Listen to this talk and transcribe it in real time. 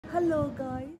Hello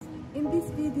guys, in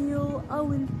this video I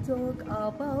will talk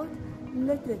about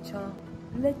literature.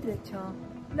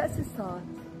 Let's start.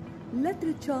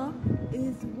 Literature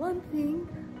is one thing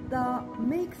that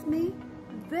makes me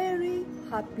very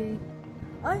happy.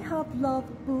 I have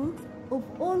loved books of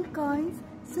all kinds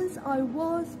since I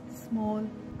was small.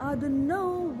 I don't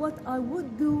know what I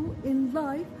would do in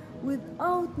life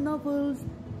without novels,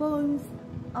 poems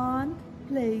and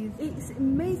plays. It's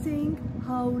amazing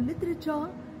how literature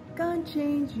can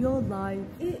change your life.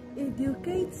 It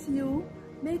educates you,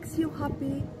 makes you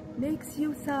happy, makes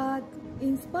you sad,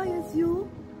 inspires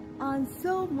you and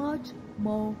so much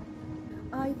more.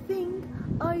 I think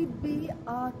I'd be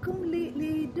a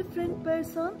completely different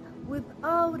person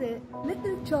without it.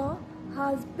 Literature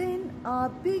has been a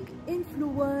big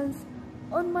influence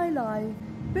on my life,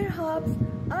 perhaps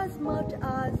as much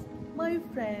as my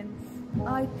friends.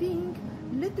 I think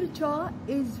literature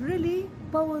is really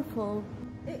powerful.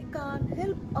 It can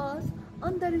help us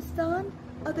understand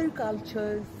other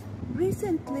cultures.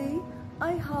 Recently,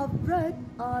 I have read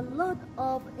a lot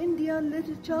of Indian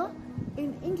literature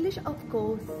in English, of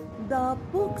course. The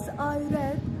books I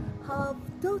read have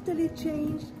totally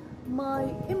changed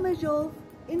my image of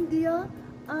India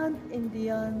and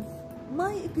Indians.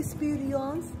 My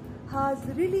experience has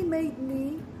really made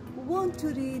me want to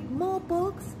read more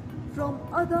books from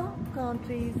other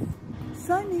countries.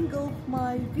 Signing off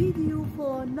my video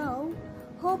for now.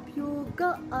 Hope you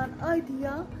got an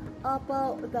idea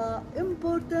about the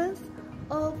importance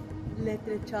of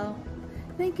literature.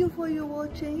 Thank you for your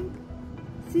watching.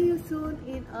 See you soon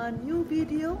in a new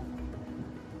video.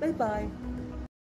 Bye bye.